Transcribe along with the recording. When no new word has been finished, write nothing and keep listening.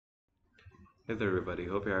Hey there, everybody.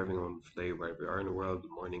 Hope you're having a wonderful day wherever you are in the world.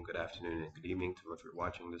 Good morning, good afternoon, and good evening to whoever you're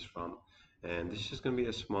watching this from. And this is just going to be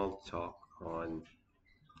a small talk on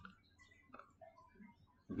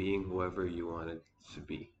being whoever you wanted to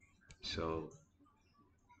be. So,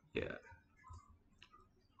 yeah,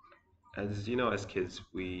 as you know, as kids,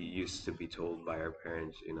 we used to be told by our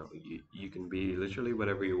parents, you can be literally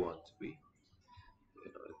whatever you want to be.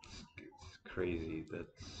 It's crazy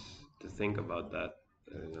to think about that,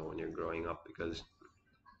 when you're growing up because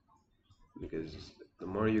the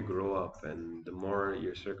more you grow up and the more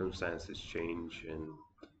your circumstances change and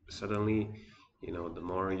suddenly the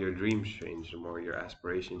more your dreams change, the more your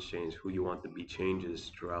aspirations change, who you want to be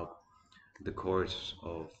changes throughout the course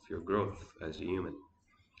of your growth as a human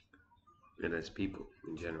and as people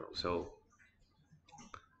in general. So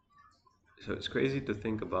it's crazy to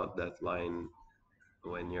think about that line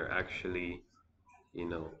when you're actually,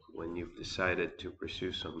 when you've decided to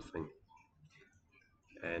pursue something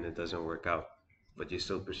and it doesn't work out, but you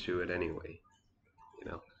still pursue it anyway. you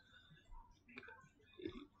know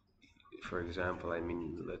for example, I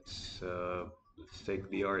mean, let's take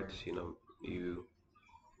the arts. You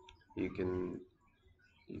you can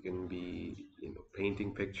you can be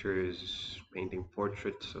painting pictures, painting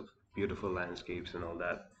portraits of beautiful landscapes and all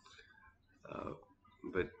that, uh,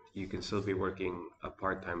 but you can still be working a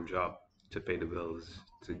part-time job to pay the bills,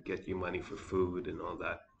 to get you money for food and all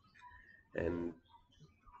that. And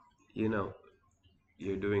you know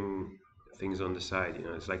you're doing things on the side.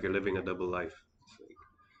 It's like you're living a double life.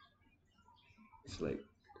 It's like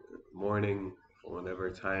morning, whenever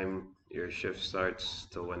time your shift starts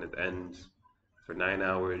till when it ends. For 9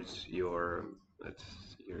 hours, that's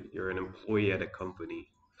you're an employee at a company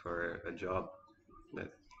for a job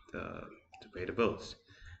that to pay the bills.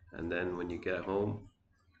 And then when you get home,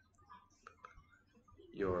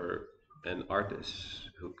 you're an artist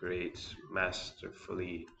who creates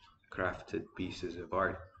masterfully crafted pieces of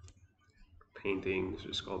art, paintings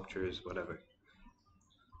or sculptures, whatever.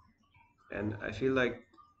 And I feel like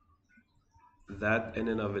that in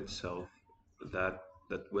and of itself, that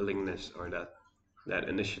that willingness or that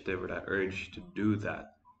initiative or that urge to do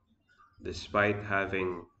that, despite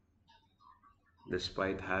having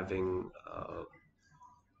despite having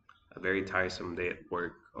a very tiresome day at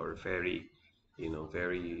work, or very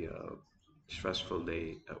stressful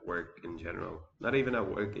day at work in general. Not even at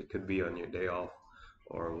work, it could be on your day off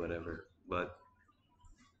or whatever. But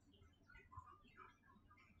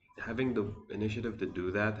having the initiative to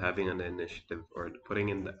do that, having an initiative or putting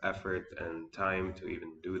in the effort and time to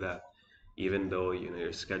even do that, even though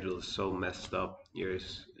your schedule is so messed up, you're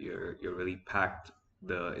really packed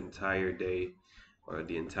the entire day or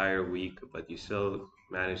the entire week, but you still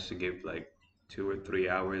manage to give like 2 or 3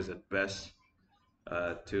 hours at best,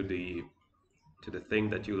 to the thing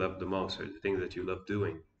that you love the most or the thing that you love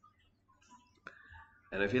doing.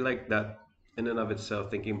 And I feel like that in and of itself,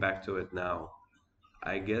 thinking back to it now,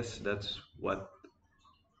 I guess that's what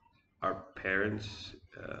our parents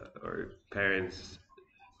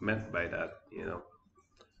meant by that.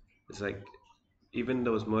 It's like even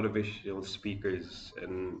those motivational speakers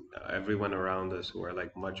and everyone around us who are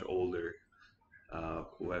like much older,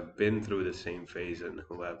 who have been through the same phase and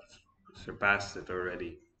who have surpassed it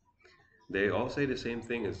already, they all say the same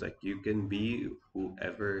thing. It's like you can be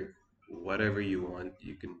whatever you want.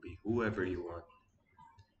 You can be whoever you want.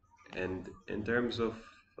 And in terms of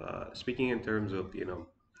speaking in terms of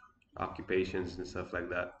occupations and stuff like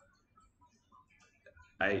that,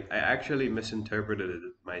 I actually misinterpreted it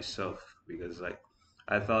myself because like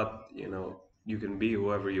I thought you can be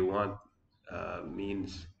whoever you want,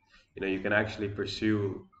 means you can actually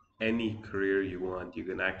pursue any career you want. You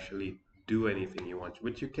can actually do anything you want,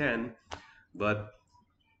 which you can, but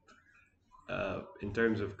in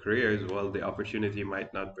terms of careers, well, the opportunity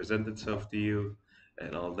might not present itself to you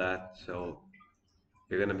and all that. So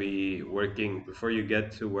you're gonna be working before you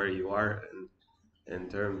get to where you are. And in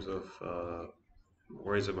terms of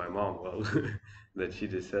words of my mom, well, that she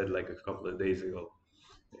just said like a couple of days ago,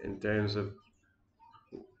 in terms of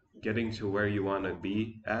getting to where you want to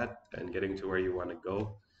be at and getting to where you want to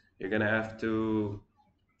go, you're gonna have to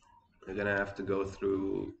you're gonna have to go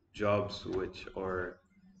through jobs which or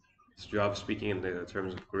jobs, speaking in the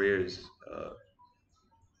terms of careers,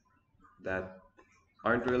 that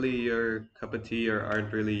aren't really your cup of tea or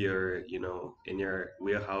aren't really your in your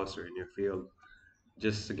wheelhouse or in your field,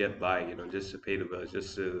 just to get by, just to pay the bills,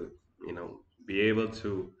 just to be able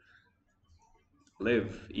to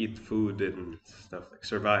live, eat food and stuff, like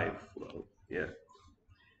survive. Well, yeah.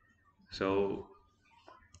 So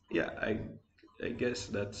yeah, I guess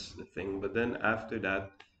that's the thing. But then after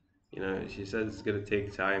that, She says it's gonna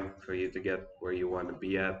take time for you to get where you want to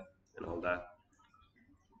be at and all that.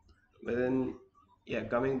 But then, yeah,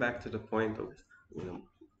 coming back to the point of you know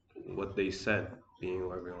what they said, being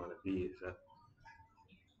where we want to be, is that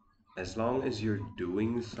as long as you're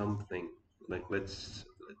doing something, like let's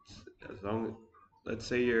as long let's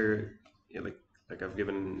say like I've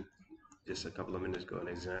given just a couple of minutes ago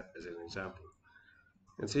as an example.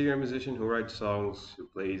 Let's say you're a musician who writes songs, who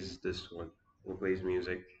plays this one, who plays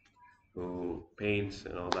music, who paints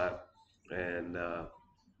and all that, and uh,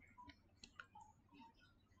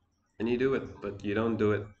 and you do it, but you don't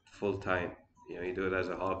do it full time. You do it as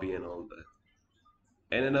a hobby and all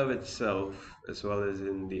that. In and of itself, as well as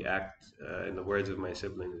in the act, in the words of my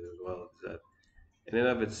siblings as well, is that in and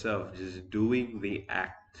of itself, just doing the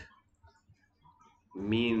act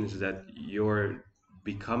means that you're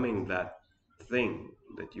becoming that thing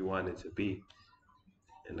that you wanted to be.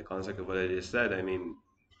 And the concept of what I just said, I mean,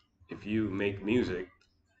 if you make music,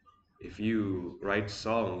 if you write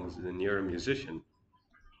songs, then you're a musician.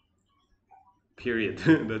 Period.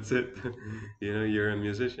 That's it. You're a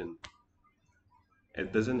musician.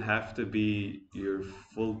 It doesn't have to be your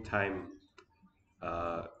full time.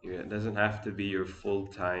 Yeah, it doesn't have to be your full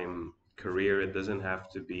time career. It doesn't have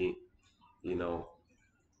to be, you know,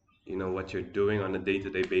 what you're doing on a day to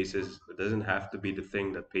day basis. It doesn't have to be the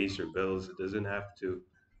thing that pays your bills. It doesn't have to,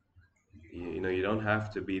 you don't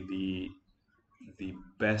have to be the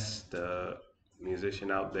best musician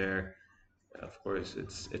out there. Of course,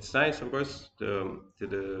 it's nice. Of course, to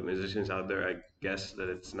the musicians out there, I guess that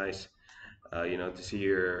it's nice, to see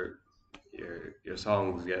your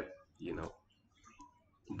songs get, you know,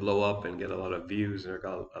 blow up and get a lot of views or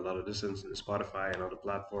got a lot of listens in Spotify and other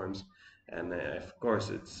platforms. And of course,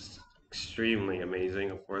 it's extremely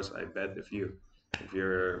amazing. Of course, I bet if your if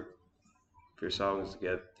your songs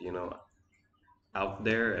get out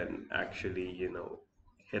there and actually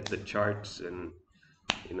hit the charts and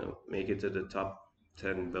make it to the top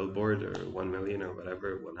 10 Billboard or 1 million or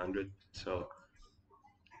whatever 100. So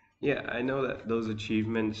yeah, I know that those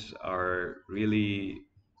achievements are really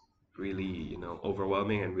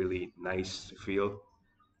overwhelming and really nice to feel.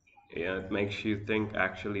 Yeah, it makes you think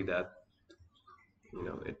actually that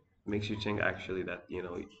it makes you think actually that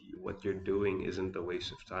what you're doing isn't a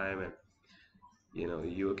waste of time, and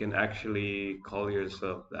you can actually call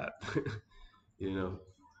yourself that. you know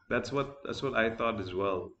that's what I thought as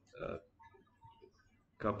well. A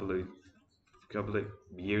couple of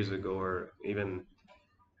years ago, or even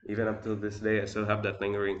up till this day, I still have that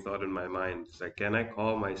lingering thought in my mind. It's like, can I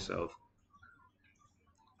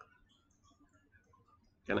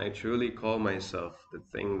truly call myself the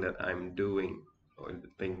thing that I'm doing, or the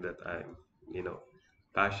thing that I'm you know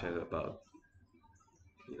passionate about?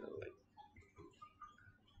 Like,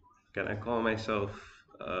 can I call myself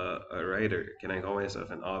a writer? Can I call myself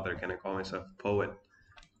an author? Can I call myself a poet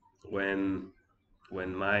when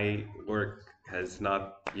my work has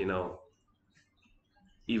not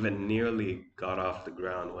even nearly got off the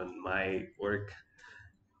ground, when my work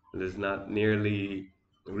does not nearly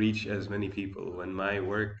reach as many people, when my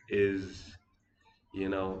work is you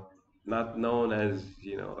know not known as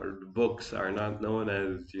or the books are not known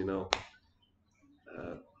as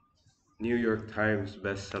uh, New York Times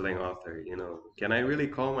best-selling author? Can I really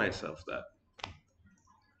call myself that?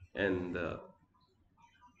 And uh,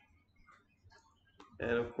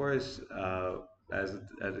 and of course, as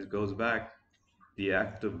it goes back, the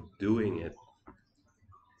act of doing it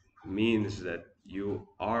means that you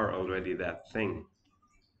are already that thing.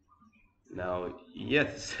 Now,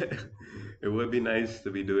 yes, it would be nice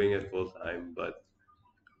to be doing it full time, but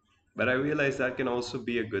I realize that can also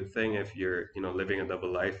be a good thing if you're, living a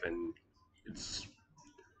double life, and it's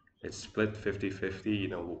it's split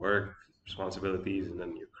 50-50, work, responsibilities, and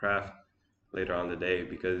then your craft later on the day,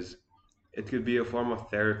 because it could be a form of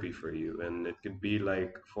therapy for you, and it could be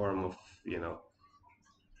like a form of, you know,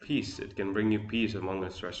 peace. It can bring you peace among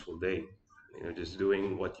a stressful day. Just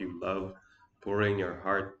doing what you love, pouring your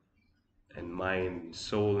heart and mind,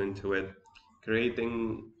 soul into it,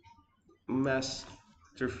 creating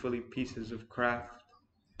masterfully pieces of craft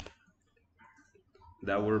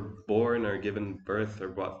that were born or given birth or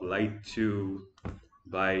brought light to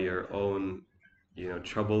by your own,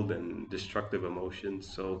 troubled and destructive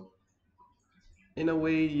emotions. So in a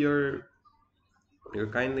way,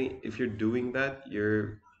 if you're doing that,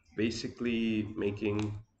 you're basically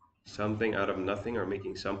making something out of nothing, or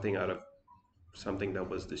making something out of something that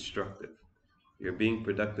was destructive. You're being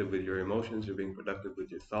productive with your emotions, you're being productive with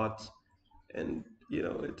your thoughts, and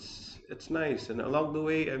it's nice. And along the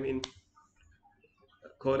way, I mean,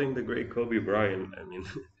 quoting the great Kobe Bryant, I mean,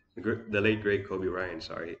 the late great Kobe Bryant,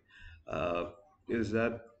 sorry. uh, is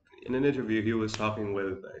that in an interview he was talking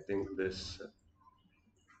with, I think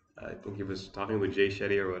he was talking with Jay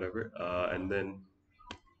Shetty or whatever, and then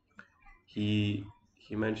he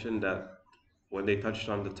he mentioned that when they touched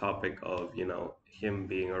on the topic of him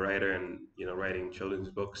being a writer and writing children's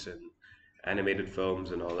books and animated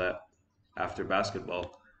films and all that after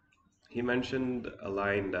basketball, he mentioned a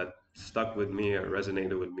line that stuck with me or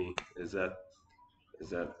resonated with me. Is that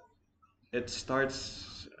it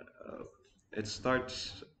starts uh, it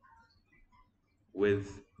starts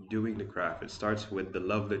with doing the craft. It starts with the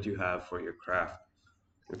love that you have for your craft.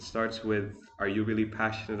 It starts with, are you really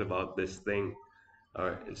passionate about this thing?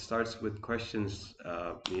 Or it starts with questions,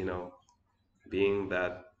 being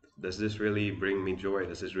that, does this really bring me joy?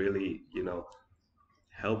 Does this really,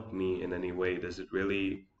 help me in any way? Is it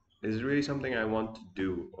really something I want to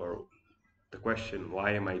do? Or the question,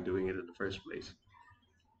 why am I doing it in the first place?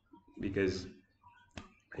 Because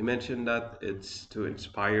he mentioned that it's to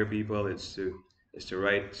inspire people, it's to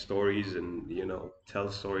write stories and tell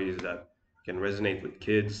stories that can resonate with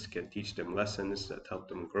kids, can teach them lessons that help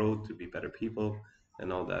them grow to be better people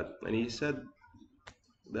and all that. And he said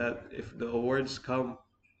that if the awards come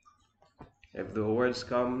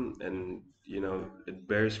and it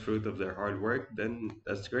bears fruit of their hard work, then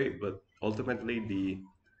that's great. But ultimately,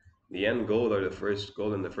 the end goal, or the first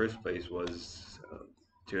goal in the first place, was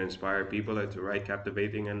to inspire people and to write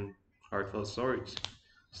captivating and heartfelt stories.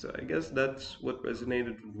 So I guess that's what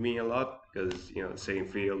resonated with me a lot, because the same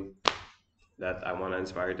field that I want to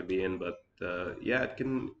inspire to be in. But yeah, it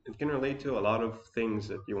can relate to a lot of things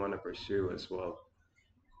that you want to pursue as well.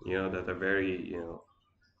 That are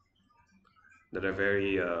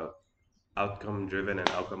very outcome driven and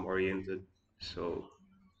outcome oriented. So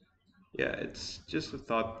yeah, it's just a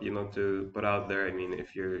thought, to put out there. I mean,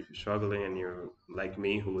 if you're struggling and you're like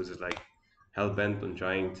me, who is like hell bent on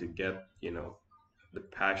trying to get, the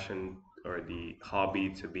passion or the hobby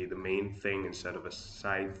to be the main thing instead of a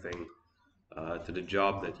side thing, to the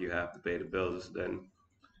job that you have to pay the bills, then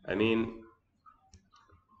I mean,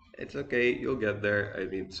 it's okay. You'll get there. I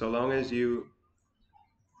mean, so long as you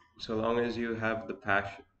have the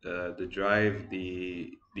passion, the drive,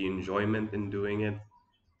 the enjoyment in doing it,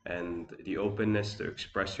 and the openness to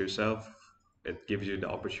express yourself. It gives you the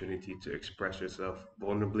opportunity to express yourself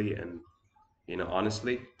vulnerably and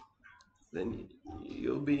honestly. Then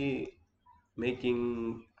you'll be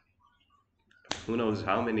making who knows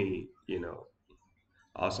how many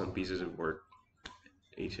awesome pieces of work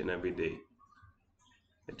each and every day.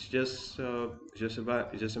 It's just a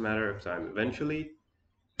matter of time. Eventually,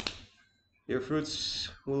 your fruits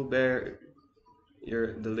will bear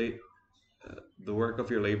your the work of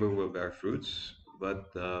your labor will bear fruits,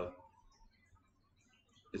 but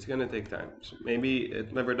it's gonna take time. So maybe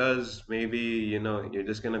it never does. Maybe you're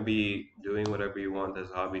just gonna be doing whatever you want as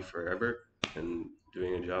a hobby forever and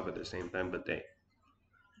doing a job at the same time. But hey,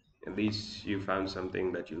 at least you found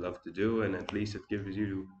something that you love to do, and at least it gives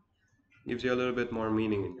you a little bit more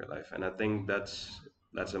meaning in your life. And I think that's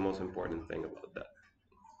the most important thing about that.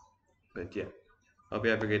 But yeah, hope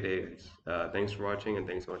you have a good day, guys. Thanks for watching and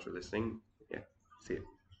thanks so much for listening. Yeah, see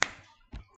you.